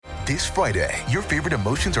This Friday, your favorite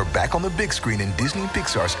emotions are back on the big screen in Disney and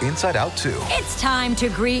Pixar's Inside Out 2. It's time to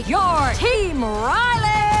greet your Team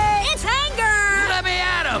Riley! It's anger! Let me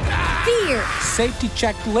at him! Fear! Safety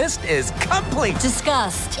checklist is complete!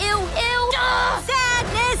 Disgust! Ew!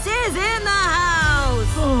 Sadness is in the house!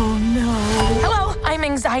 Oh, no. Hello, I'm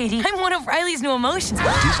anxiety. I'm one of Riley's new emotions.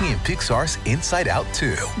 Disney and Pixar's Inside Out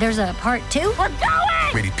 2. There's a part 2? We're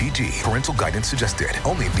going! Rated PG. Parental guidance suggested.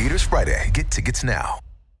 Only in theaters Friday. Get tickets now.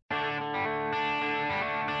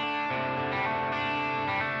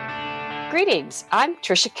 Greetings, I'm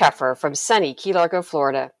Tricia Keffer from sunny Key Largo,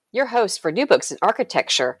 Florida, your host for New Books in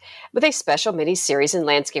Architecture with a special mini-series in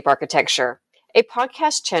landscape architecture, a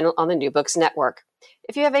podcast channel on the New Books Network.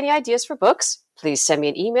 If you have any ideas for books, please send me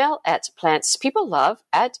an email at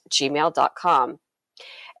plantspeoplelove@gmail.com.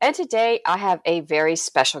 And today I have a very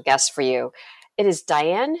special guest for you. It is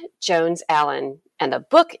Diane Jones Allen, and the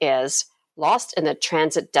book is Lost in the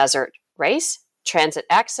Transit Desert: Race, Transit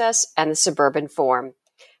Access, and the Suburban Form,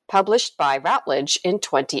 published by Routledge in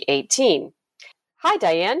 2018. Hi,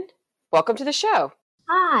 Diane. Welcome to the show.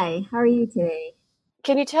 Hi, how are you today?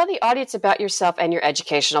 Can you tell the audience about yourself and your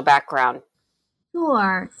educational background?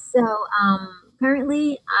 Sure. So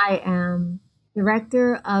currently I am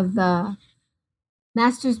director of the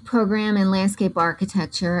master's program in landscape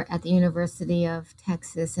architecture at the University of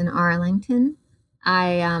Texas in Arlington.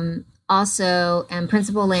 I also am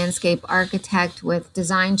principal landscape architect with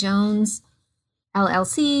Diane Jones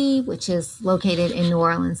LLC, which is located in New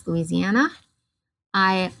Orleans, Louisiana.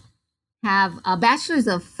 I have a bachelor's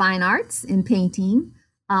of fine arts in painting,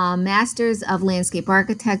 a master's of landscape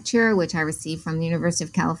architecture, which I received from the University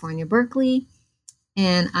of California, Berkeley,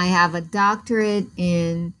 and I have a doctorate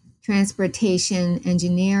in transportation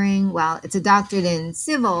engineering. Well, it's a doctorate in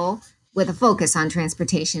civil with a focus on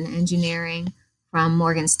transportation engineering from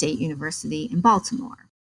Morgan State University in Baltimore.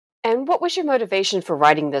 And what was your motivation for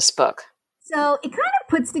writing this book? So it kind of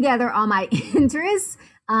puts together all my interests.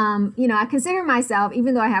 I consider myself,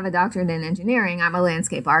 even though I have a doctorate in engineering, I'm a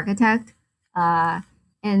landscape architect.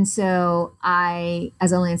 And so I,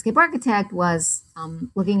 as a landscape architect, was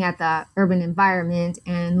looking at the urban environment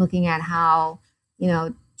and looking at how,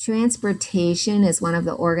 transportation is one of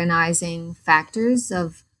the organizing factors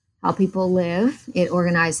of how people live. It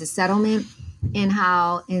organizes settlement, and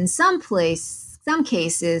how in some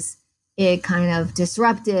cases, it kind of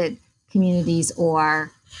disrupted communities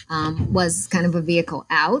or was kind of a vehicle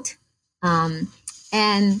out.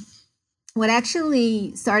 And what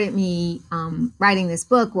actually started me writing this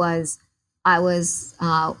book was I was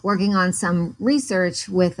working on some research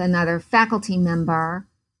with another faculty member,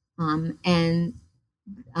 and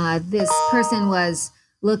this person was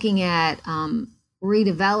looking at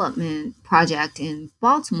redevelopment project in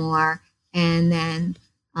Baltimore, and then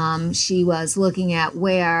she was looking at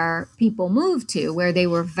where people moved to, where they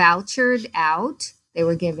were vouchered out. They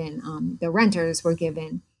were given, the renters were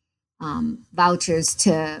given vouchers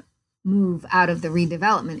to move out of the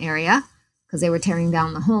redevelopment area because they were tearing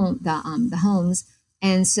down the homes.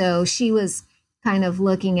 And so she was kind of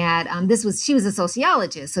looking at, she was a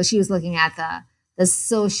sociologist. So she was looking at the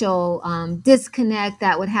social disconnect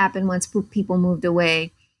that would happen once people moved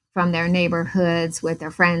away from their neighborhoods with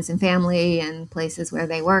their friends and family and places where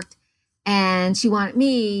they worked. And she wanted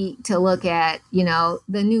me to look at, the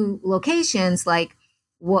new locations, like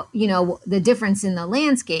the difference in the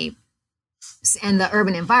landscape and the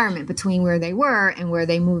urban environment between where they were and where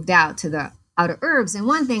they moved out to the outer urbs. And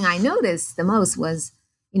one thing I noticed the most was,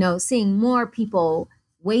 seeing more people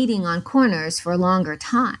waiting on corners for longer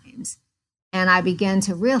times. And I began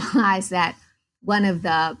to realize that one of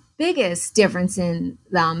the biggest difference in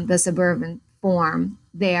the suburban form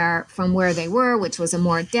there from where they were, which was a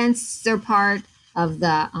more denser part of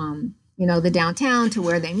the downtown, to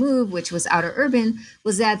where they moved, which was outer urban,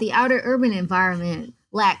 was that the outer urban environment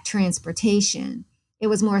lacked transportation. It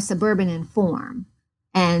was more suburban in form.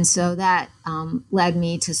 And so that led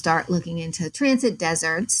me to start looking into transit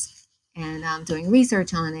deserts and doing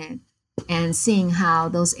research on it and seeing how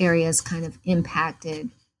those areas kind of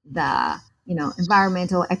impacted the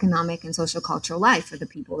environmental, economic, and social cultural life for the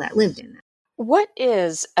people that lived in them. What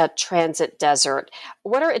is a transit desert?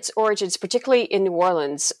 What are its origins, particularly in New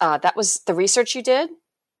Orleans? That was the research you did?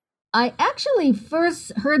 I actually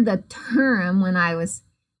first heard the term when I was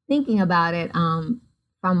thinking about it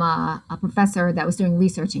from a professor that was doing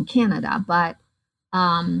research in Canada. But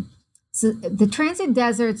so the transit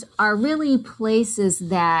deserts are really places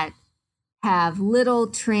that have little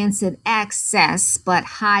transit access, but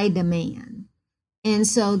high demand. And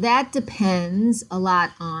so that depends a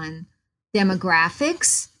lot on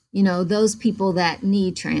demographics, those people that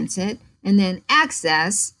need transit, and then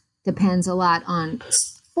access, depends a lot on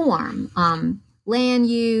form, land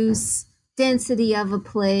use, density of a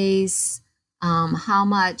place, how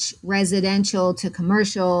much residential to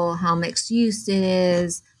commercial, how mixed use it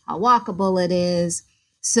is, how walkable it is.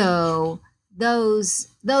 So those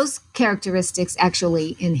characteristics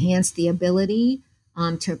actually enhance the ability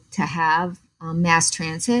to have mass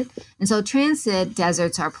transit. And so transit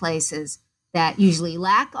deserts are places that usually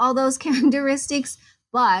lack all those characteristics,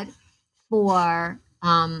 but for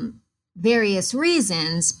various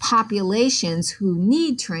reasons, populations who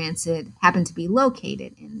need transit happen to be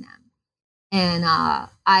located in them. And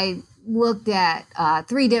I looked at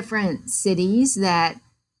 3 different cities that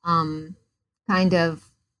kind of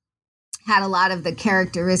had a lot of the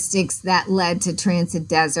characteristics that led to transit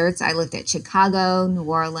deserts. I looked at Chicago, New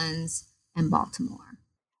Orleans, and Baltimore.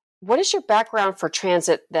 What is your background for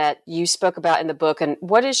transit that you spoke about in the book, and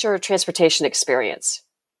what is your transportation experience?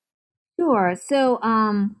 Sure. So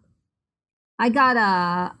I got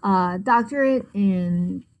a doctorate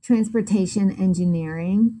in transportation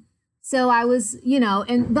engineering. So I was,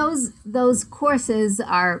 and those courses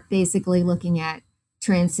are basically looking at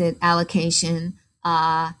transit allocation.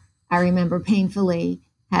 I remember painfully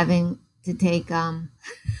having to take a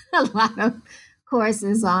lot of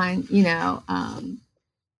courses on,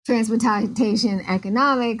 transportation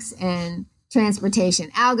economics and transportation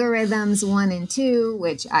algorithms 1 and 2,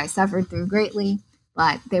 which I suffered through greatly,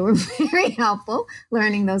 but they were very helpful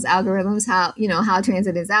learning those algorithms, how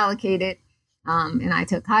transit is allocated. And I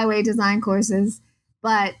took highway design courses,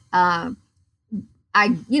 but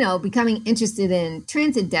becoming interested in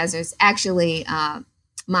transit deserts, actually,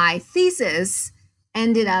 my thesis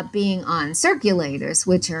ended up being on circulators,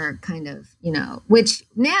 which are kind of, which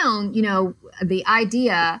now, the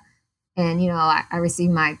idea, and, I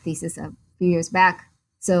received my thesis a few years back.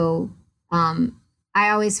 So I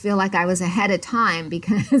always feel like I was ahead of time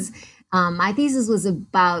because my thesis was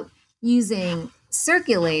about using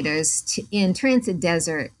circulators in transit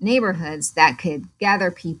desert neighborhoods that could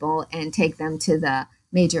gather people and take them to the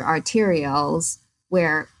major arterials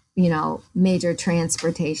where major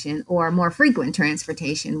transportation or more frequent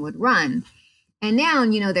transportation would run. And now,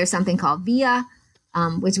 there's something called VIA,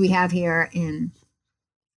 which we have here in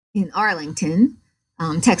Arlington,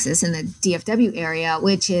 Texas, in the DFW area,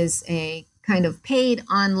 which is a kind of paid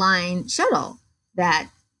online shuttle that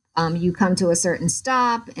you come to a certain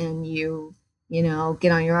stop and you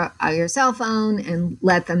get on your cell phone and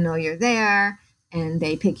let them know you're there, and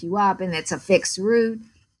they pick you up, and it's a fixed route.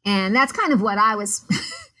 And that's kind of what I was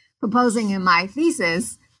proposing in my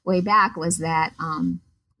thesis way back, was that,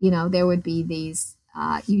 there would be these,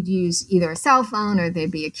 you'd use either a cell phone or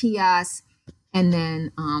there'd be a kiosk, and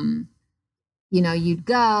then, you'd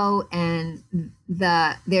go and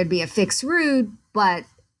there'd be a fixed route, but,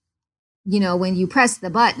 when you press the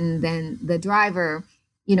button, then the driver,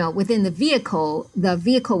 within the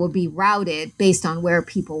vehicle would be routed based on where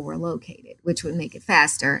people were located, which would make it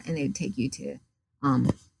faster, and they'd take you to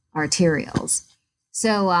arterials.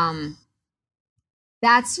 So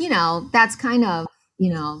that's kind of,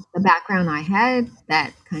 the background I had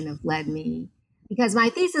that kind of led me, because my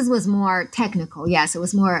thesis was more technical. Yes, it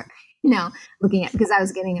was more, looking at, because I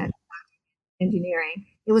was getting at engineering,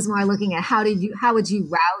 it was more looking at how would you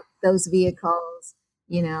route those vehicles,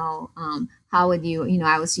 how would you,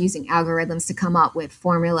 I was using algorithms to come up with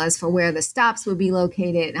formulas for where the stops would be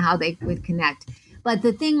located and how they would connect. But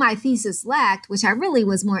the thing my thesis lacked, which I really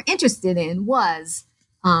was more interested in, was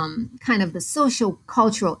kind of the social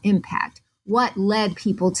cultural impact. What led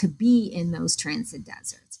people to be in those transit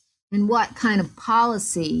deserts, and what kind of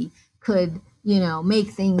policy could, make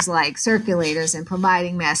things like circulators and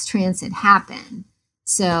providing mass transit happen.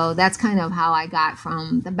 So that's kind of how I got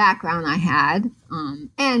from the background I had,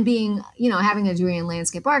 and being, having a degree in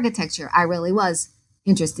landscape architecture, I really was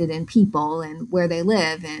interested in people and where they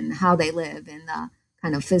live and how they live in the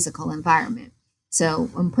kind of physical environment. So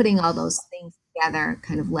putting all those things together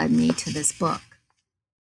kind of led me to this book.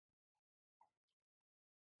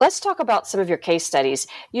 Let's talk about some of your case studies.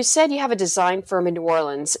 You said you have a design firm in New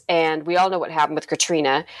Orleans, and we all know what happened with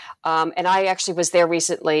Katrina. And I actually was there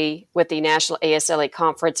recently with the National ASLA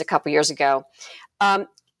conference a couple years ago. And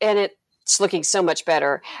it's looking so much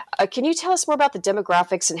better. Can you tell us more about the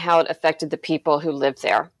demographics and how it affected the people who lived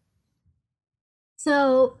there?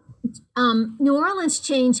 So New Orleans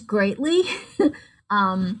changed greatly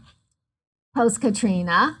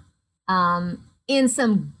post-Katrina. In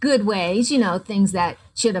some good ways, things that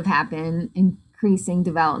should have happened, increasing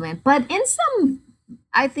development, but in some,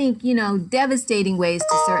 I think, devastating ways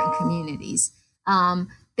to certain communities.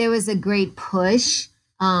 There was a great push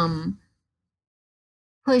of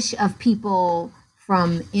people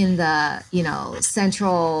from in the,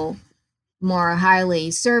 central, more highly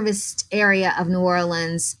serviced area of New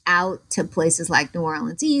Orleans out to places like New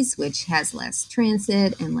Orleans East, which has less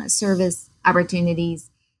transit and less service opportunities.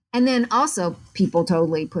 And then also people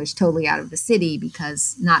pushed totally out of the city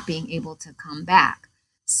because not being able to come back.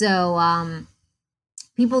 So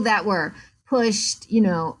people that were pushed,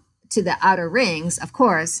 to the outer rings, of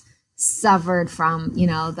course, suffered from,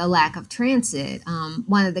 the lack of transit.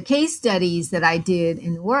 One of the case studies that I did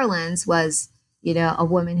in New Orleans was, a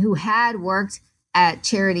woman who had worked at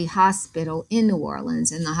Charity Hospital in New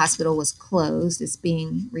Orleans, and the hospital was closed. It's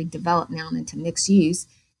being redeveloped now into mixed use.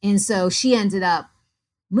 And so she ended up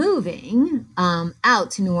moving out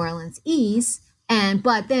to New Orleans East,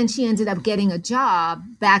 but then she ended up getting a job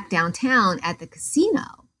back downtown at the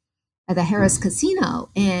casino, at the Harris Casino,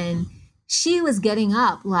 and she was getting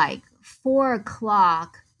up like 4:00,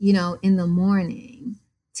 in the morning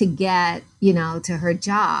to get, to her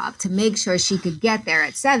job, to make sure she could get there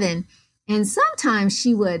at 7. And sometimes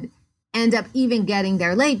she would end up even getting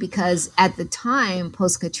there late because at the time,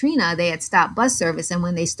 post-Katrina, they had stopped bus service. And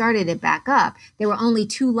when they started it back up, there were only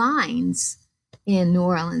 2 lines in New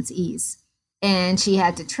Orleans East. And she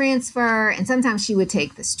had to transfer. And sometimes she would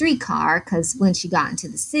take the streetcar because when she got into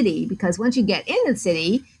the city, because once you get in the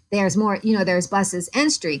city, there's more, there's buses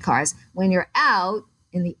and streetcars. When you're out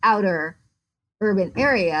in the outer urban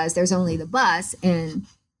areas, there's only the bus. And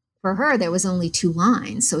for her, there was only 2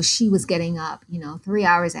 lines. So she was getting up, 3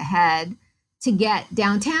 hours ahead to get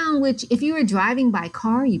downtown, which if you were driving by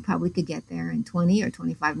car, you probably could get there in 20 or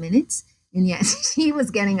 25 minutes. And yet she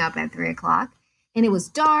was getting up at 3:00 and it was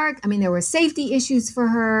dark. I mean, there were safety issues for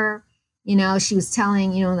her. She was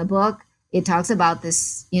telling, in the book, it talks about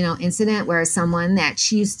this, incident where someone that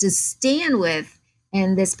she used to stand with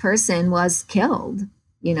and this person was killed,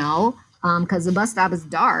 because the bus stop is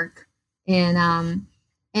dark.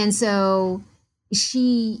 And so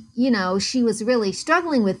she, she was really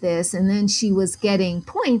struggling with this. And then she was getting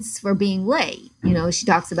points for being late. She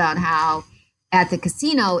talks about how at the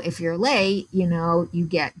casino, if you're late, you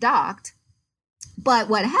get docked. But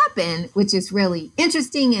what happened, which is really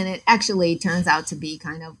interesting, and it actually turns out to be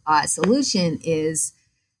kind of a solution, is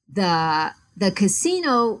the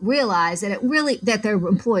casino realized that their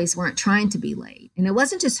employees weren't trying to be late. And it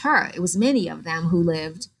wasn't just her. It was many of them who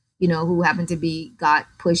lived, who happened to got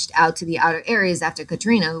pushed out to the outer areas after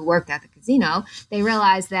Katrina, who worked at the casino. They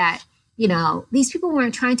realized that, these people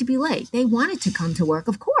weren't trying to be late. They wanted to come to work.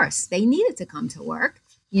 Of course, they needed to come to work.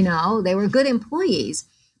 They were good employees.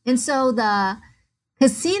 And so the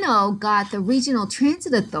casino got the Regional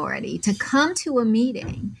Transit Authority to come to a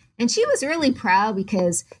meeting. And she was really proud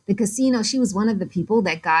because the casino, she was one of the people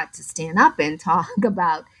that got to stand up and talk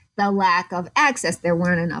about the lack of access. There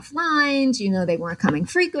weren't enough lines, they weren't coming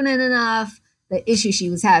frequent enough, the issue she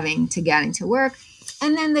was having to getting to work.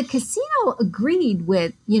 And then the casino agreed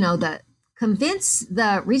with, convince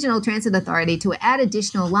the Regional Transit Authority to add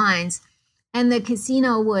additional lines, and the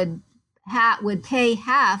casino would pay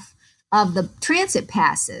half of the transit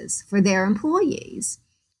passes for their employees.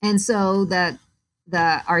 And so the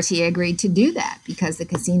RTA agreed to do that because the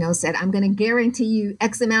casino said, I'm going to guarantee you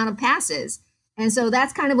X amount of passes. And so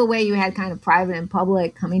that's kind of a way you had kind of private and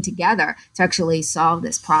public coming together to actually solve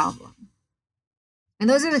this problem. And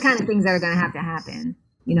those are the kind of things that are going to happen,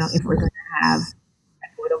 if we're going to have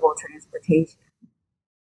equitable transportation.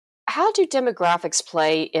 How do demographics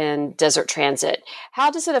play in desert transit? How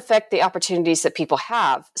does it affect the opportunities that people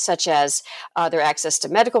have, such as their access to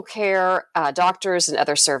medical care, doctors, and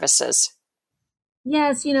other services?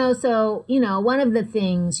 Yes, so, one of the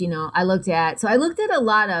things, I looked at a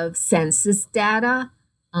lot of census data.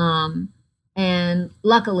 And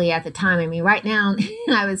luckily at the time, right now,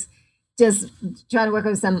 I was just trying to work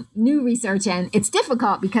on some new research, and it's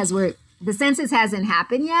difficult because the census hasn't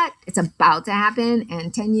happened yet. It's about to happen,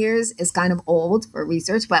 and 10 years is kind of old for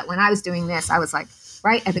research. But when I was doing this, I was like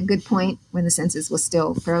right at the good point when the census was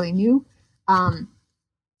still fairly new. The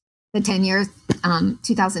 10 years,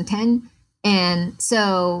 2010. And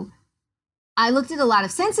so I looked at a lot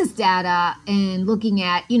of census data and looking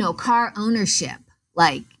at, car ownership,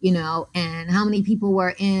 and how many people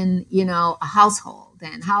were in, a household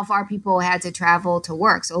and how far people had to travel to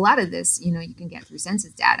work. So a lot of this, you can get through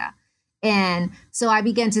census data. And so I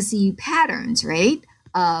began to see patterns, right,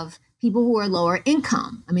 of people who are lower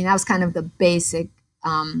income. That was kind of the basic,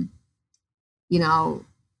 kind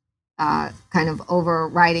of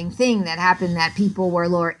overriding thing that happened, that people were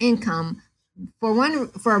lower income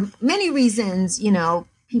for many reasons.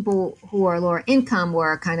 People who are lower income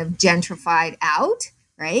were kind of gentrified out,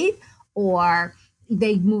 right? Or,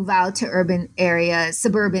 they move out to urban areas,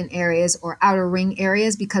 suburban areas, or outer ring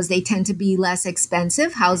areas because they tend to be less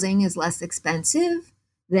expensive. Housing is less expensive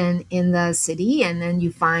than in the city. And then you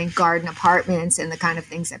find garden apartments and the kind of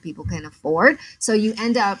things that people can afford. So you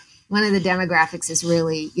end up, one of the demographics is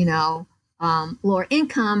really, lower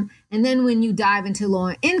income. And then when you dive into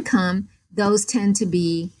lower income, those tend to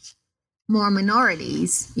be more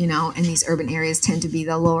minorities, and these urban areas tend to be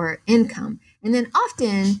the lower income. And then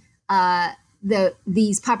often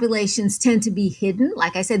these populations tend to be hidden.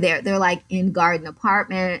 Like I said, they're like in garden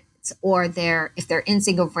apartments, or if they're in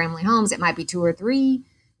single family homes, it might be 2 or 3,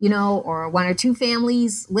 or 1 or 2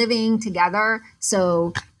 families living together.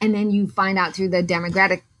 So, and then you find out through the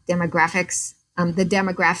demographic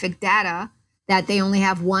data that they only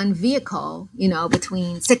have 1 vehicle,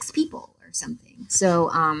 between 6 people or something. So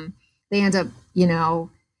they end up,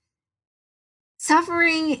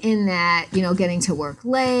 suffering in that, getting to work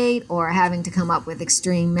late or having to come up with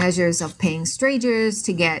extreme measures of paying strangers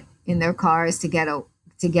to get in their cars to get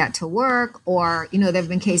to work, or, there have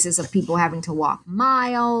been cases of people having to walk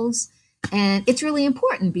miles. And it's really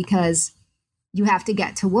important because you have to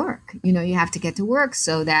get to work. You have to get to work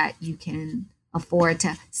so that you can afford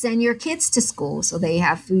to send your kids to school so they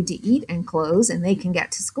have food to eat and clothes and they can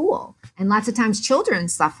get to school. And lots of times children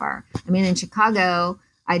suffer. I mean, in Chicago,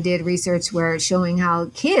 I did research where showing how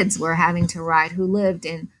kids were having to ride who lived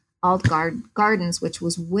in alt gardens, which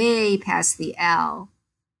was way past the L,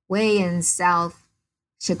 way in South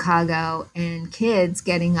Chicago, and kids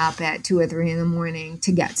getting up at 2 or 3 in the morning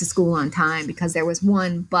to get to school on time because there was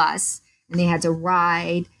 1 bus and they had to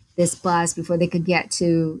ride this bus before they could get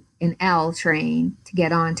to an L train to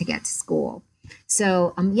get to school.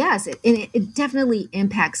 So yes, it definitely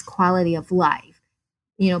impacts quality of life.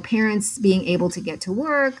 Parents being able to get to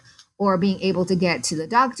work, or being able to get to the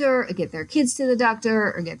doctor, or get their kids to the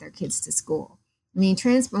doctor, or get their kids to school. I mean,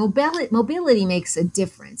 mobility makes a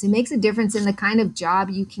difference. It makes a difference in the kind of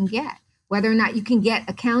job you can get, whether or not you can get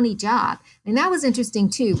a county job. And that was interesting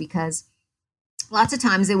too, because lots of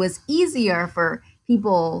times it was easier for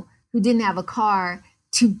people who didn't have a car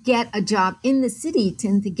to get a job in the city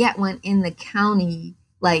than to get one in the county,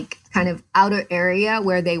 like kind of outer area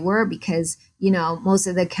where they were, because, most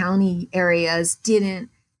of the county areas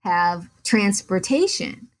didn't have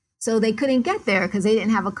transportation. So they couldn't get there because they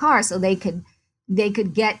didn't have a car. So they could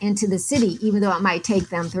get into the city, even though it might take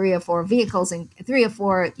them 3 or 4 vehicles and 3 or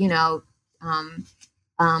 4,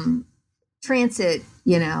 transit,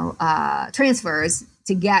 transfers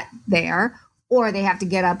to get there, or they have to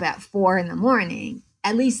get up at 4 in the morning.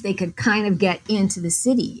 At least they could kind of get into the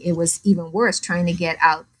city. It was even worse trying to get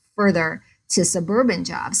out further to suburban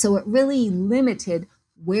jobs. So it really limited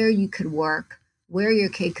where you could work, where your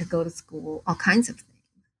kid could go to school, all kinds of things.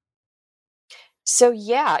 So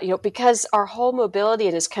yeah, because our whole mobility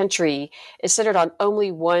in this country is centered on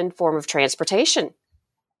only one form of transportation.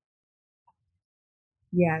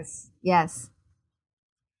 Yes.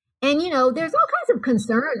 And, there's all kinds of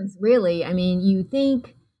concerns, really. I mean, you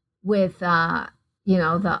think with,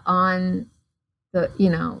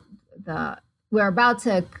 we're about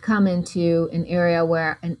to come into an era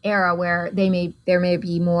where there may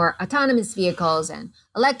be more autonomous vehicles and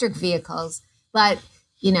electric vehicles, but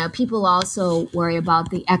people also worry about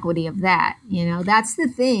the equity of that. That's the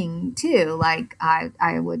thing too. Like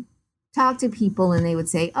I would talk to people and they would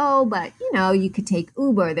say, oh, but you could take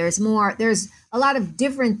Uber. There's a lot of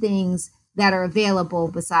different things that are available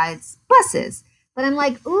besides buses. But I'm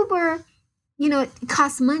like, Uber, it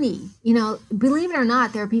costs money. Believe it or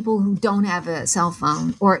not, there are people who don't have a cell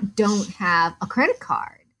phone or don't have a credit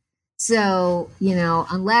card. So,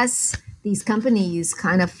 unless these companies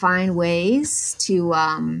kind of find ways to,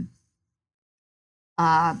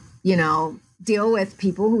 deal with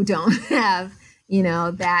people who don't have,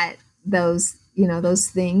 those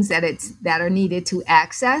things that are needed to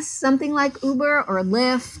access something like Uber or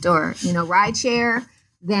Lyft or, rideshare,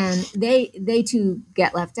 then they too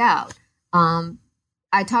get left out.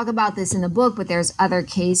 I talk about this in the book, but there's other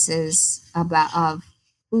cases of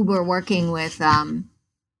Uber and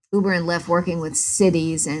Lyft working with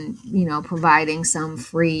cities and, providing some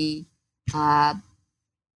free Lyft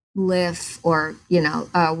or,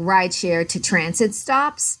 rideshare to transit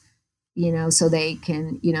stops, so they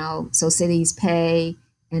can, so cities pay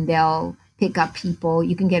and they'll pick up people.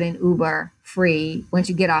 You can get an Uber free once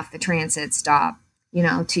you get off the transit stop,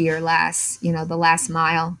 to your last, the last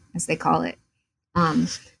mile, as they call it.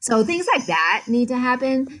 So things like that need to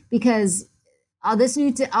happen because all this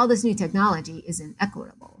new technology isn't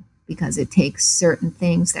equitable because it takes certain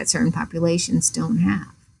things that certain populations don't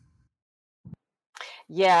have.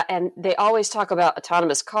 Yeah, and they always talk about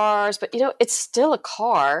autonomous cars, but it's still a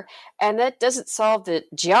car, and that doesn't solve the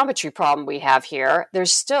geometry problem we have here.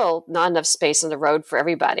 There's still not enough space on the road for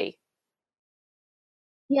everybody.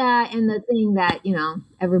 Yeah, and the thing that,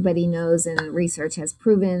 everybody knows and research has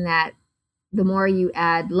proven that the more you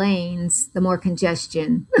add lanes, the more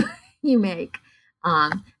congestion you make.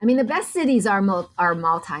 I mean, the best cities are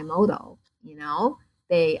multimodal.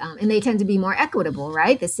 And they tend to be more equitable,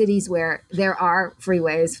 right? The cities where there are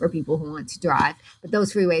freeways for people who want to drive, but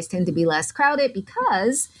those freeways tend to be less crowded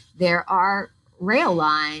because there are rail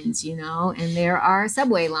lines, and there are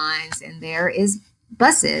subway lines, and there is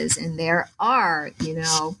buses, and there are,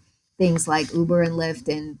 things like Uber and Lyft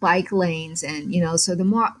and bike lanes, and so the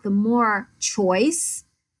more choice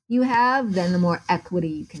you have, then the more equity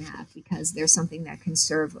you can have because there's something that can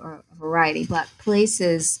serve a variety. But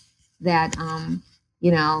places that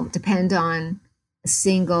depend on a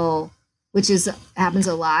single, which happens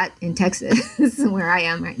a lot in Texas, where I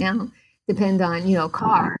am right now, depend on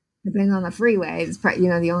car, depend on the freeway. It's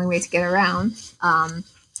the only way to get around.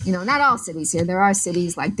 Not all cities here. There are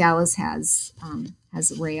cities like Dallas has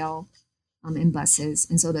rail and buses,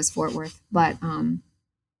 and so does Fort Worth. But the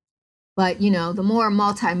more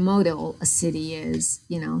multimodal a city is,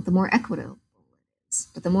 the more equitable it is.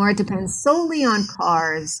 But the more it depends solely on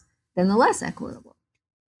cars, then the less equitable.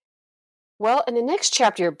 Well, in the next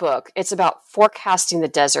chapter of your book, it's about forecasting the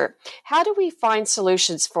desert. How do we find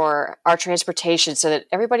solutions for our transportation so that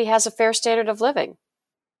everybody has a fair standard of living?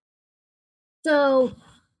 So,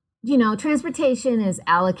 transportation is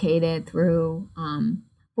allocated through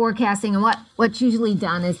forecasting, and what's usually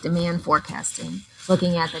done is demand forecasting,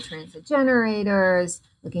 looking at the transit generators,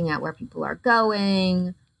 looking at where people are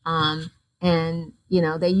going, and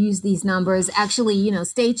they use these numbers. Actually,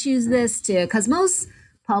 states use this because most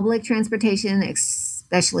public transportation,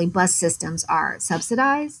 especially bus systems, are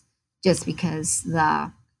subsidized just because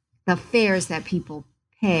the fares that people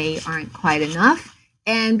pay aren't quite enough,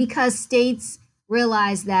 and because states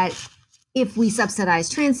realize that if we subsidize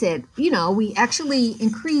transit, we actually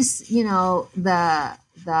increase,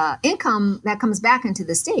 the income that comes back into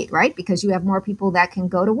the state, right? Because you have more people that can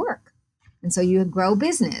go to work. And so you grow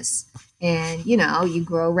business and, you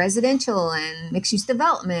grow residential and mixed use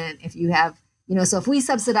development. If you have, so if we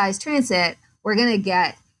subsidize transit, we're going to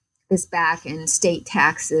get this back in state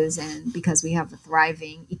taxes and because we have a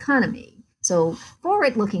thriving economy. So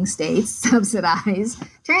forward-looking states subsidize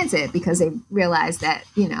transit because they realize that,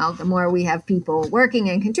 the more we have people working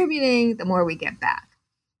and contributing, the more we get back.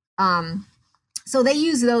 So they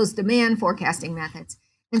use those demand forecasting methods.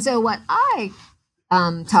 And so what I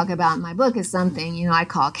talk about in my book is something, I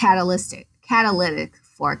call catalytic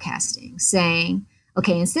forecasting, saying,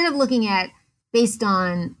 okay, instead of looking at based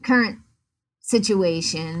on current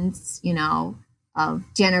situations, of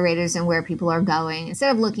generators and where people are going,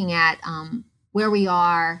 instead of looking at where we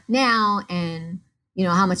are now and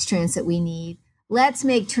how much transit we need, let's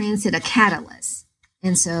make transit a catalyst.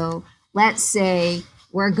 And so let's say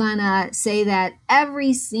we're gonna say that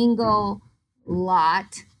every single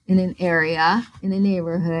lot in an area, in a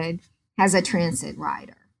neighborhood, has a transit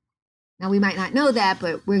rider. Now we might not know that,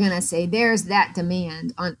 but we're gonna say there's that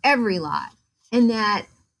demand on every lot, and that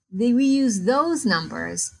we use those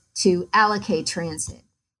numbers to allocate transit.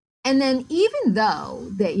 And then even though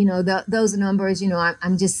that, those numbers,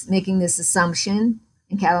 I'm just making this assumption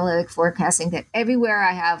in catalytic forecasting that everywhere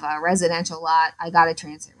I have a residential lot, I got a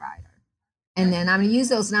transit rider. And then I'm going to use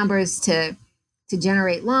those numbers to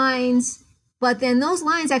generate lines. But then those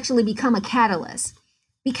lines actually become a catalyst.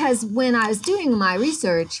 Because when I was doing my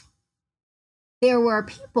research, there were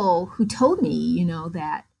people who told me,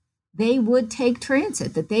 that they would take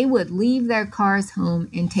transit, that they would leave their cars home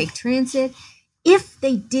and take transit if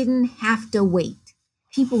they didn't have to wait.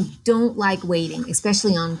 People don't like waiting,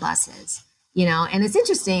 especially on buses, and it's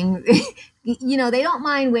interesting, they don't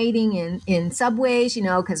mind waiting in subways,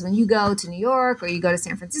 because when you go to New York or you go to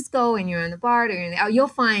San Francisco and you're in the BART you'll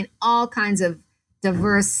find all kinds of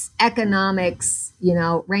diverse economics,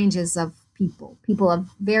 ranges of people of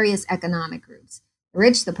various economic groups, the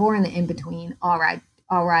rich, the poor, and the in-between, all ride,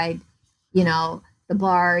 the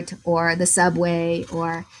BART or the subway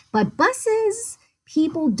but buses,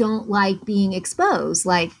 people don't like being exposed.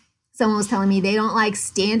 Like someone was telling me they don't like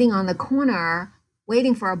standing on the corner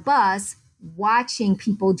waiting for a bus, watching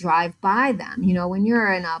people drive by them. When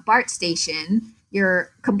you're in a BART station,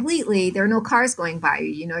 there are no cars going by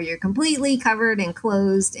you. You're completely covered and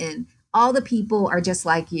closed and all the people are just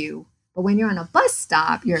like you. But when you're on a bus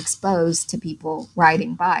stop, you're exposed to people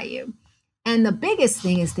riding by you. And the biggest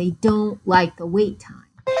thing is they don't like the wait time.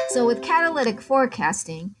 So with catalytic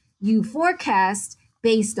forecasting, you forecast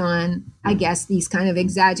based on, I guess, these kind of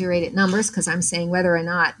exaggerated numbers, because I'm saying whether or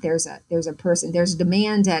not there's a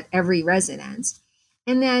demand at every residence.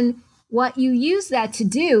 And then what you use that to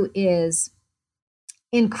do is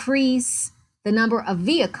increase the number of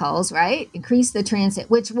vehicles, right? Increase the transit,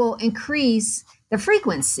 which will increase the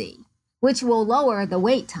frequency, which will lower the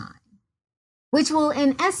wait time, which will,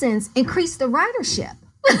 in essence, increase the ridership.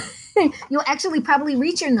 You'll actually probably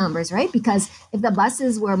reach your numbers, right? Because if the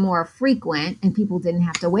buses were more frequent and people didn't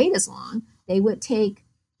have to wait as long, they would take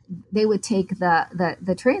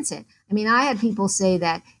the transit. I mean, I had people say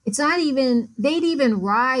that it's not even, they'd even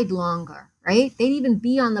ride longer, right? They'd even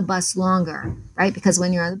be on the bus longer, right? Because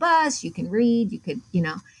when you're on the bus, you can read, you could,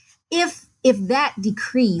 if that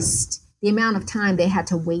decreased the amount of time they had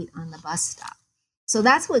to wait on the bus stop. So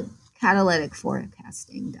that's what catalytic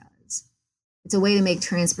forecasting does. It's a way to make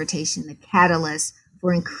transportation the catalyst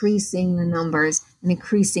for increasing the numbers and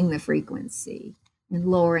increasing the frequency and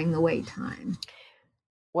lowering the wait time.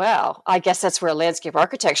 Well, I guess that's where landscape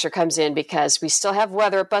architecture comes in, because we still have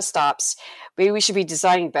weather at bus stops. Maybe we should be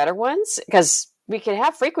designing better ones, because we can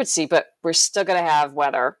have frequency, but we're still going to have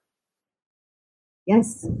weather.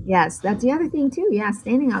 Yes. That's the other thing too. Yeah,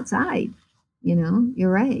 standing outside,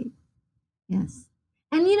 you're right. Yes.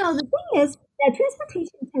 And, the thing is that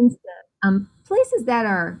transportation tends to, places that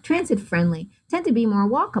are transit friendly tend to be more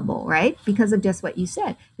walkable, right? Because of just what you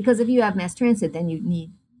said. Because if you have mass transit, then you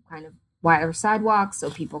need kind of wider sidewalks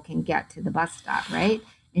so people can get to the bus stop, right?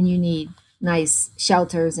 And you need nice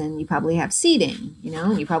shelters, and you probably have seating,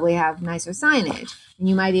 and you probably have nicer signage, and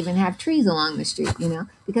you might even have trees along the street,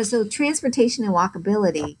 because so transportation and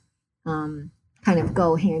walkability kind of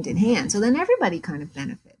go hand in hand. So then everybody kind of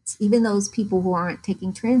benefits. Even those people who aren't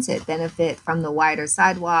taking transit benefit from the wider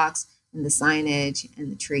sidewalks and the signage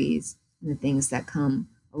and the trees and the things that come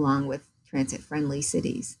along with transit-friendly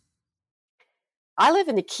cities. I live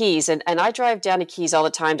in the Keys, and I drive down to Keys all the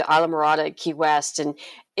time, to Isla Mirada and Key West. And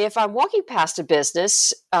if I'm walking past a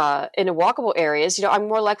business in a walkable areas, I'm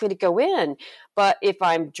more likely to go in. But if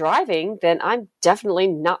I'm driving, then I'm definitely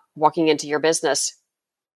not walking into your business.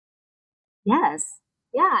 Yes.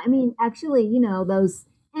 Yeah. I mean, actually, those,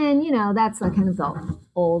 and, that's like kind of the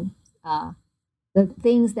old, the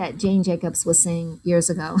things that Jane Jacobs was saying years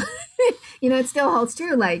ago. It still holds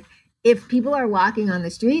true. Like, if people are walking on the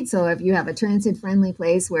street, so if you have a transit-friendly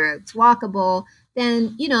place where it's walkable,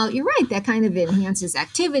 then, you're right, that kind of enhances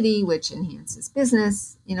activity, which enhances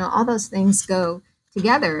business. All those things go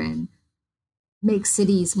together and make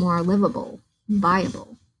cities more livable,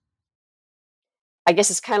 viable. I guess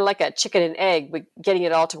it's kind of like a chicken and egg, with getting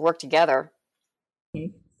it all to work together.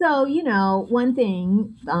 Okay. So, one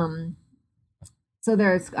thing, so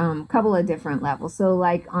there's a couple of different levels. So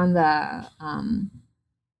like on the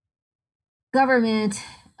government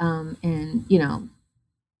and,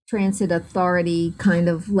 transit authority kind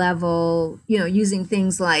of level, using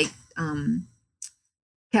things like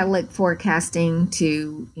catalytic forecasting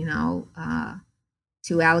to,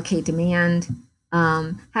 to allocate demand,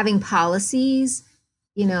 having policies,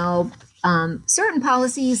 certain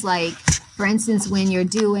policies, like, for instance, when you're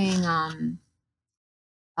doing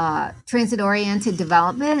transit-oriented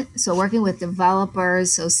development, so working with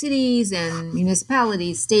developers, so cities and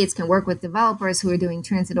municipalities, states can work with developers who are doing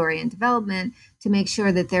transit-oriented development to make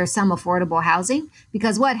sure that there's some affordable housing,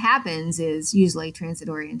 because what happens is usually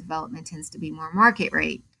transit-oriented development tends to be more market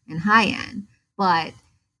rate and high-end. But,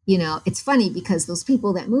 it's funny because those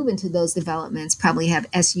people that move into those developments probably have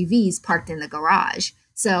SUVs parked in the garage.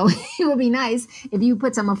 So it would be nice if you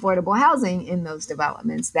put some affordable housing in those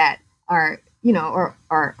developments that are,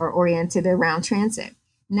 or oriented around transit.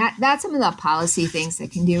 And that's some of the policy things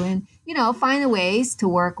that can do. And, find ways to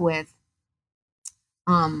work with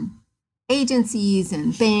agencies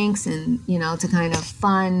and banks and, to kind of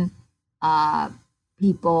fund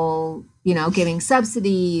people, giving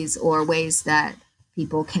subsidies or ways that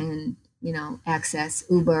people can, access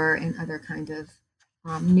Uber and other kind of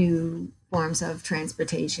new forms of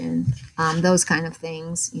transportation, those kind of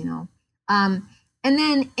things, and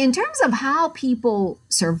then in terms of how people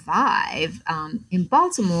survive in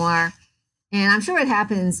Baltimore, and I'm sure it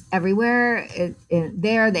happens everywhere,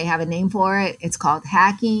 there they have a name for it. It's called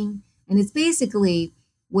hacking. And it's basically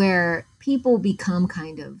where people become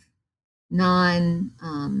kind of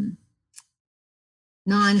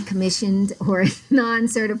non-commissioned or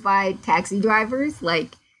non-certified taxi drivers.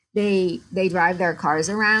 Like they drive their cars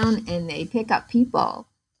around and they pick up people.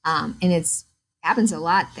 And it's happens a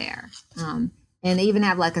lot there. And they even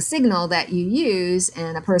have like a signal that you use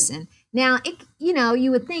and a person. Now,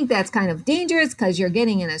 you would think that's kind of dangerous because you're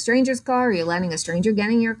getting in a stranger's car, or you're letting a stranger get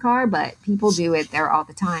in your car, but people do it there all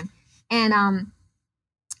the time. And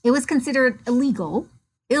it was considered illegal,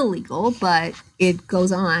 but it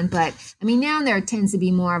goes on. But I mean, now there tends to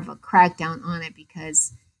be more of a crackdown on it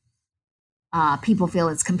because people feel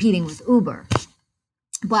it's competing with Uber.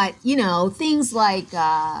 But things like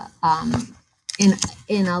in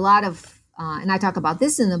a lot of and I talk about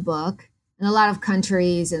this in the book, in a lot of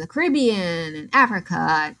countries in the Caribbean and Africa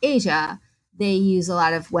and Asia, they use a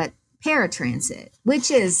lot of wet paratransit, which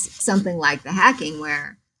is something like the hacking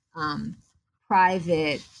where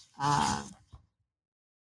private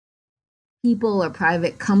people or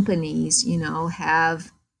private companies,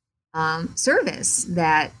 have service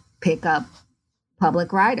that pick up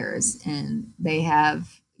public riders, and they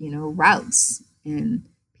have, routes, and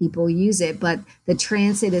people use it. But the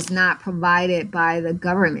transit is not provided by the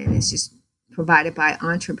government. It's just provided by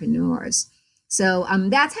entrepreneurs. So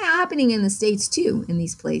that's happening in the States too, in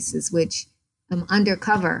these places, which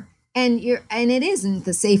undercover. And it isn't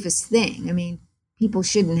the safest thing. I mean, people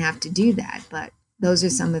shouldn't have to do that, but those are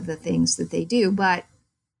some of the things that they do. But,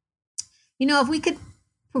 if we could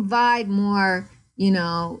provide more,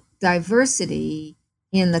 diversity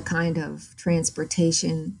in the kind of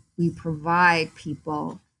transportation we provide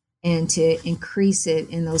people, and to increase it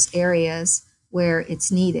in those areas where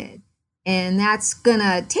it's needed. And that's going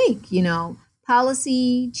to take,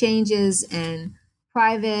 policy changes and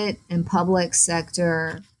private and public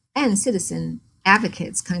sector and citizen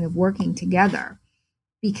advocates kind of working together.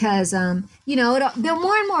 Because, there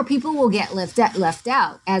more and more people will get left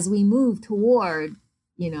out as we move toward,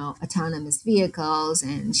 autonomous vehicles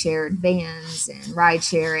and shared vans and ride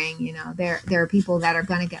sharing. There are people that are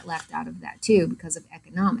going to get left out of that too because of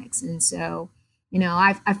economics. And so,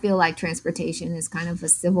 I feel like transportation is kind of a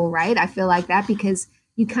civil right. I feel like that because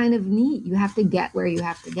you have to get where you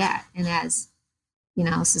have to get. And as,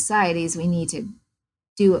 societies, we need to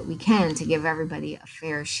do what we can to give everybody a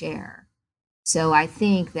fair share. So I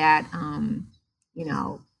think that,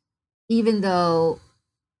 even though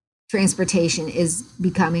transportation is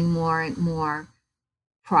becoming more and more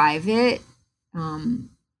private,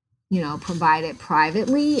 provided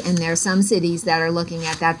privately, and there are some cities that are looking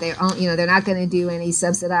at that. They're not going to do any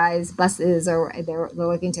subsidized buses, or they're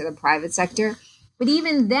looking to the private sector. But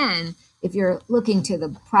even then, if you're looking to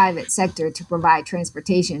the private sector to provide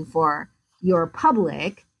transportation for your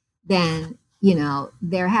public, then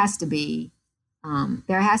there has to be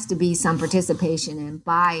some participation and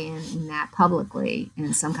buy-in in that publicly,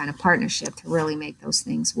 and some kind of partnership to really make those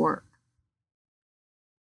things work.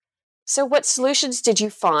 So what solutions did you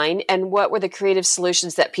find, and what were the creative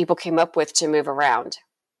solutions that people came up with to move around?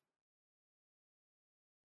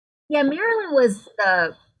 Yeah, Maryland was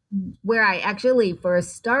where I actually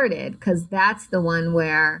first started, because that's the one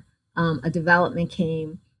where a development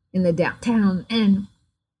came in the downtown. And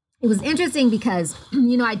it was interesting because,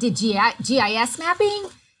 I did GIS mapping,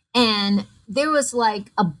 and there was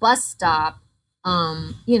like a bus stop.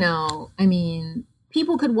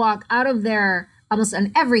 People could walk out of there almost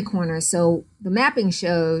on every corner. So the mapping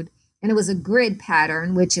showed, and it was a grid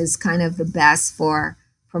pattern, which is kind of the best for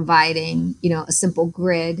providing, a simple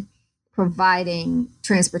grid, providing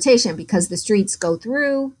transportation, because the streets go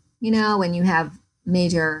through, and you have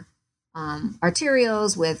major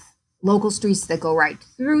arterials with local streets that go right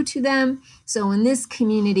through to them. So in this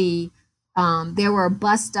community, there were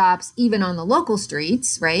bus stops even on the local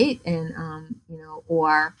streets, right? And,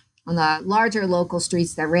 or on the larger local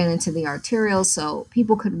streets that ran into the arterials. So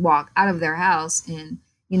people could walk out of their house and,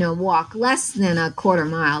 walk less than a quarter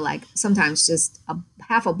mile, like sometimes just a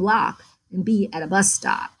half a block, and be at a bus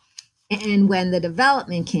stop. And when the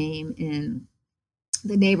development came and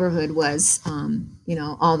the neighborhood was,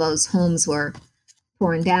 all those homes were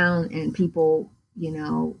torn down, and people,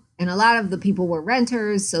 and a lot of the people were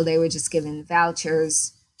renters, so they were just given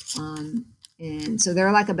vouchers. And so there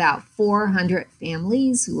were like about 400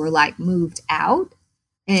 families who were like moved out,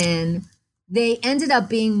 and they ended up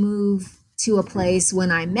being moved to a place.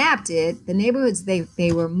 When I mapped it, the neighborhoods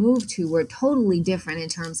they were moved to were totally different in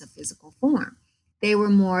terms of physical form. They were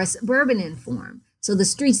more suburban in form. So the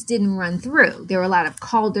streets didn't run through. There were a lot of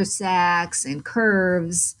cul-de-sacs and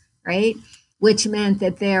curves, right? Which meant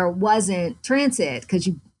that there wasn't transit, because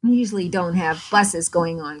you usually don't have buses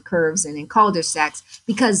going on curves and in cul-de-sacs,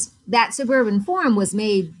 because that suburban form was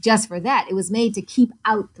made just for that. It was made to keep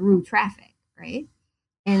out through traffic, right?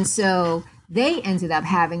 And so they ended up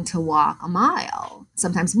having to walk a mile,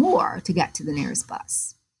 sometimes more, to get to the nearest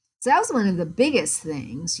bus. So that was one of the biggest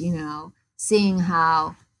things, seeing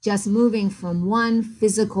how just moving from one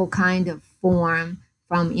physical kind of form,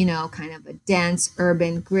 from, kind of a dense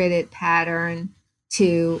urban gridded pattern,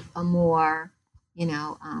 to a more,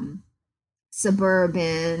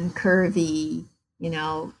 suburban, curvy,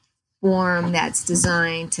 form that's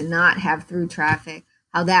designed to not have through traffic,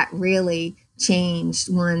 how that really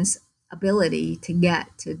changed one's ability to get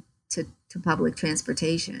to public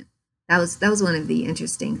transportation. That was one of the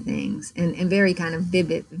interesting things, and very kind of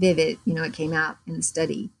vivid. It came out in the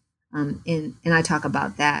study, and I talk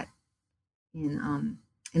about that in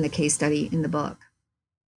the case study in the book.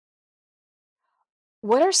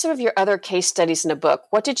 What are some of your other case studies in the book?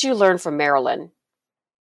 What did you learn from Maryland?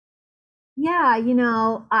 Yeah,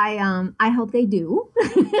 I hope they do,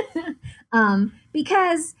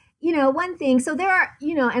 because one thing. So there are,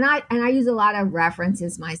 and I use a lot of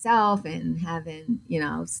references myself, and having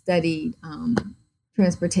studied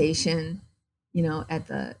transportation, at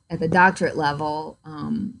the doctorate level.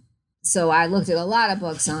 So I looked at a lot of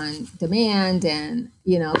books on demand and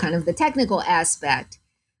kind of the technical aspect.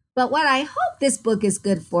 But what I hope this book is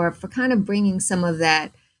good for kind of bringing some of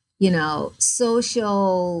that,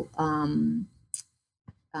 social, kind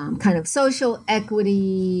of social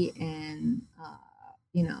equity and,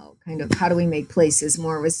 kind of how do we make places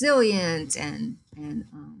more resilient and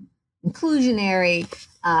inclusionary.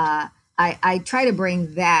 I try to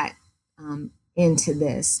bring that into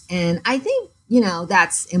this. And I think,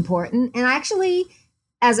 that's important. And actually,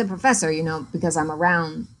 as a professor, because I'm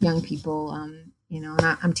around young people, and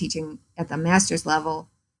I'm teaching at the master's level,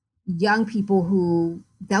 young people who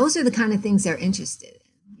those are the kind of things they're interested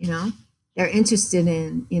in. They're interested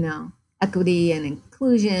in equity and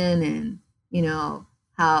inclusion, and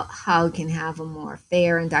how we can have a more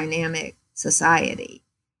fair and dynamic society.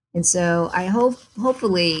 And so I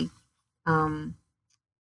hopefully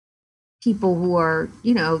people who are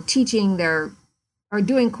teaching or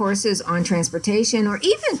doing courses on transportation, or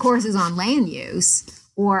even courses on land use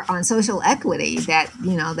or on social equity, that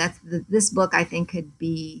this book I think could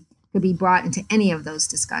be brought into any of those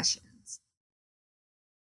discussions.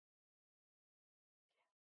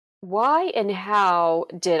 Why and how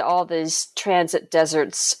did all these transit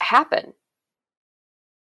deserts happen?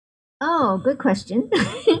 Oh, good question.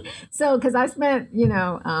 So, because I spent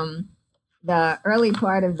the early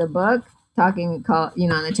part of the book in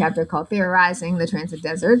the chapter called Theorizing the Transit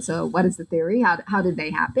Desert. So what is the theory? How did they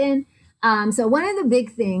happen? So one of the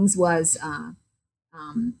big things was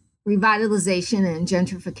revitalization and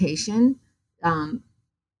gentrification,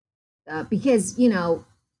 because,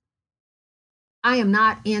 I am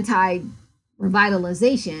not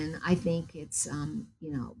anti-revitalization. I think it's,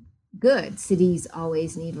 good. Cities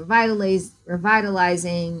always need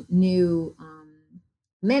revitalizing new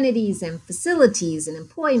amenities and facilities and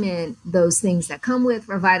employment, those things that come with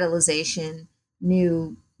revitalization,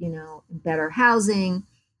 new, better housing.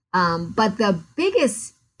 But the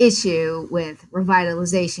biggest issue with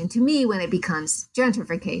revitalization to me, when it becomes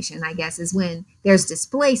gentrification, I guess, is when there's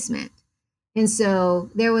displacement. And so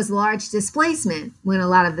there was large displacement when a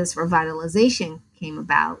lot of this revitalization came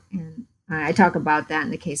about. And I talk about that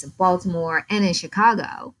in the case of Baltimore and in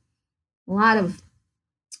Chicago. A lot of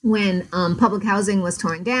when public housing was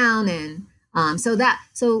torn down. And so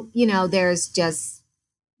there's just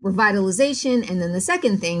revitalization. And then the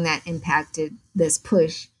second thing that impacted this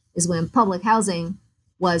push is when public housing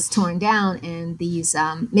was torn down, and these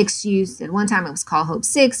mixed use, at one time it was called Hope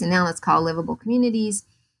 6, and now it's called Livable Communities.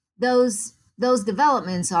 Those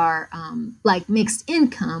developments are like mixed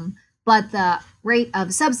income, but the rate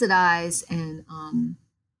of subsidized and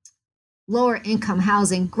lower income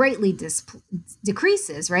housing greatly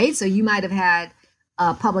decreases, right? So you might have had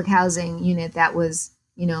a public housing unit that was,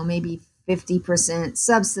 maybe 50%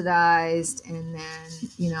 subsidized, and then,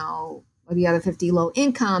 or the other 50 low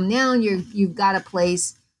income. Now you've got to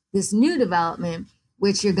place this new development,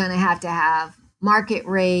 which you're going to have market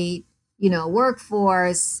rate,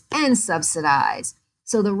 workforce, and subsidized.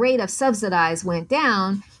 So the rate of subsidized went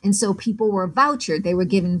down, and so people were vouchered. They were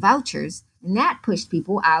given vouchers, and that pushed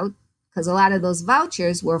people out, because a lot of those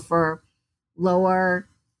vouchers were for lower,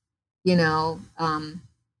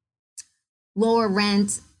 lower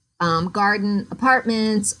rent, garden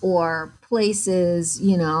apartments, or places,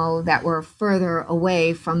 that were further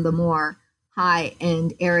away from the more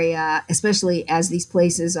high-end area, especially as these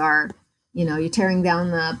places are, you're tearing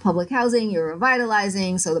down the public housing, you're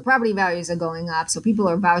revitalizing, so the property values are going up. So people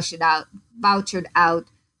are vouchered out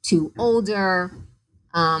to older,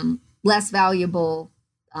 less valuable,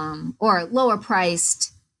 or lower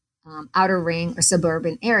priced outer ring or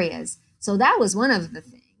suburban areas. So that was one of the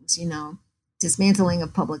things, dismantling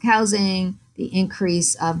of public housing, the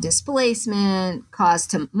increase of displacement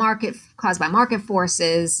caused by market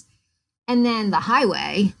forces. And then the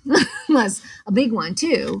highway was a big one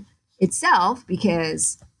too itself,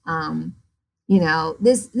 because,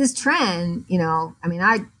 this trend,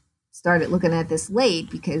 started looking at this late,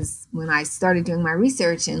 because when I started doing my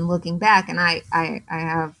research and looking back, and I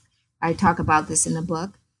talk about this in the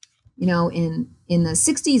book, you know, in the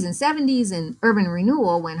 60s and 70s in urban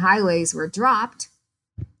renewal, when highways were dropped,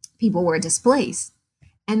 people were displaced.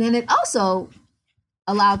 And then it also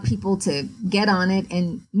allowed people to get on it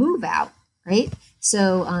and move out, right?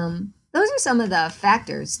 So those are some of the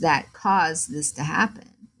factors that caused this to happen.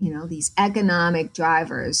 You know, these economic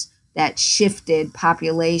drivers that shifted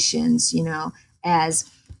populations, you know, as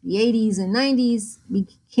the 80s and 90s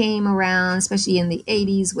came around, especially in the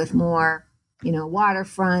 80s with more, you know,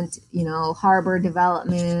 waterfront, you know, harbor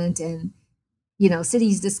development and, you know,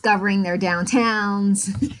 cities discovering their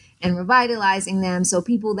downtowns and revitalizing them. So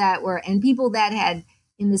people that had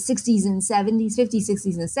in the 60s and 70s, 50s,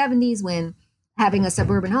 60s and 70s, when having a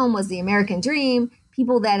suburban home was the American dream,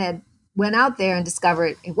 people that had went out there and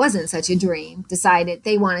discovered it wasn't such a dream, decided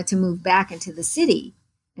they wanted to move back into the city.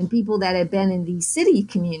 And people that had been in these city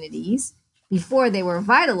communities before they were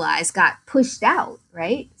vitalized got pushed out,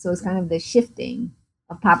 right? So it's kind of the shifting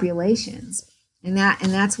of populations. And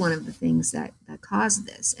that's one of the things that caused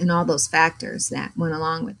this, and all those factors that went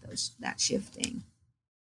along with that shifting.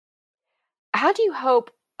 How do you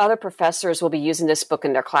hope other professors will be using this book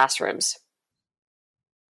in their classrooms?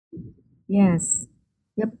 Yes.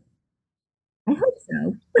 Yep. I hope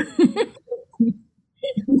so.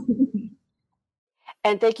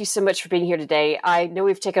 And thank you so much for being here today. I know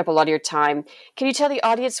we've taken up a lot of your time. Can you tell the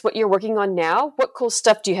audience what you're working on now? What cool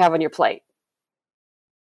stuff do you have on your plate?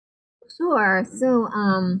 Sure. So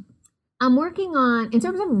I'm working on, in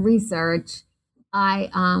terms of research, I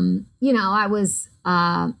was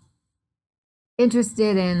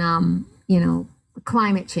interested in,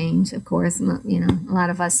 climate change, of course. You know, a lot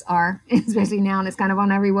of us are, especially now, and it's kind of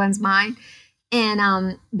on everyone's mind.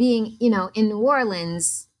 And being, you know, in New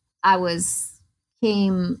Orleans,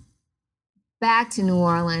 came back to New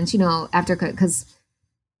Orleans, you know, after, because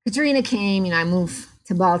Katrina came, you know, I moved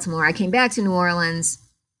to Baltimore. I came back to New Orleans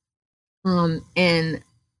and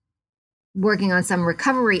working on some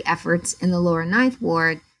recovery efforts in the lower Ninth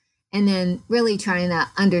Ward, and then really trying to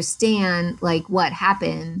understand like what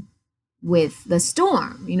happened with the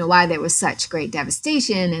storm, you know, why there was such great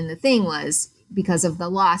devastation. And the thing was because of the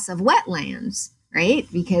loss of wetlands, right?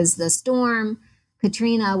 Because the storm,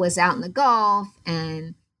 Katrina, was out in the Gulf,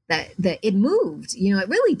 and it moved. You know, it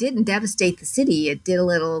really didn't devastate the city. It did a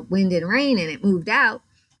little wind and rain and it moved out.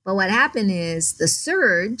 But what happened is the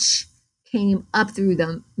surge came up through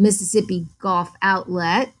the Mississippi Gulf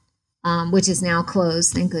outlet, which is now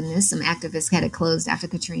closed, thank goodness. Some activists had it closed after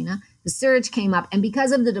Katrina. The surge came up, and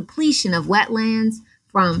because of the depletion of wetlands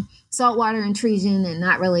from saltwater intrusion and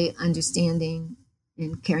not really understanding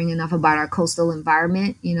and caring enough about our coastal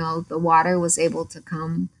environment, you know, the water was able to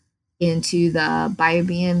come into the Bayou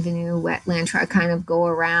Bienvenue wetland, kind of go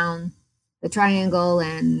around the triangle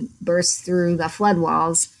and burst through the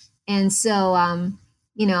floodwalls. And so,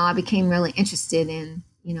 you know, I became really interested in,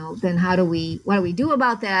 you know, then what do we do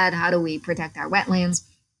about that? How do we protect our wetlands?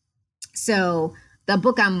 So the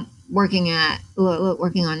book I'm working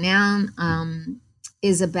on now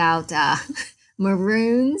is about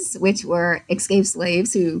Maroons, which were escaped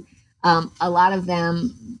slaves who, a lot of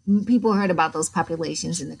them, people heard about those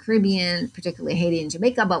populations in the Caribbean, particularly Haiti and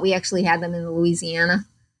Jamaica, but we actually had them in the Louisiana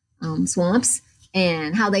swamps,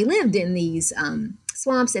 and how they lived in these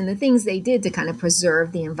swamps and the things they did to kind of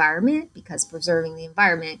preserve the environment, because preserving the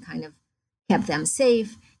environment kind of kept them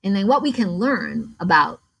safe. And then what we can learn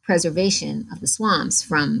about preservation of the swamps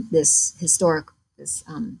from this history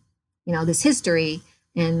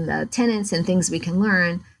and the tenets and things we can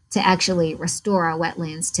learn to actually restore our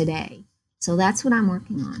wetlands today. So that's what I'm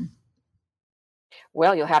working on.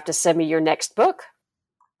 Well, you'll have to send me your next book.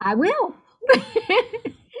 I will.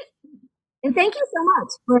 And thank you so much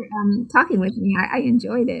for talking with me. I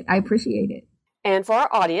enjoyed it. I appreciate it. And for our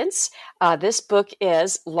audience, this book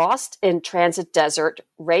is Lost in Transit Desert: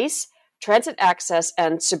 Race, Transit Access,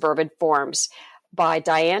 and Suburban Forms by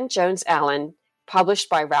Diane Jones Allen, published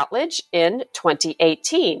by Routledge in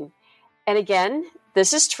 2018. And again,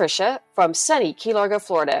 this is Tricia from sunny Key Largo,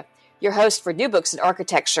 Florida, your host for New Books in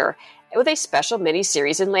Architecture, with a special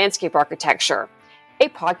mini-series in landscape architecture, a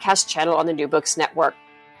podcast channel on the New Books Network.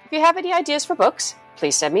 If you have any ideas for books,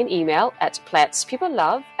 please send me an email at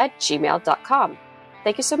plantspeoplelove@gmail.com.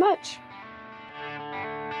 Thank you so much.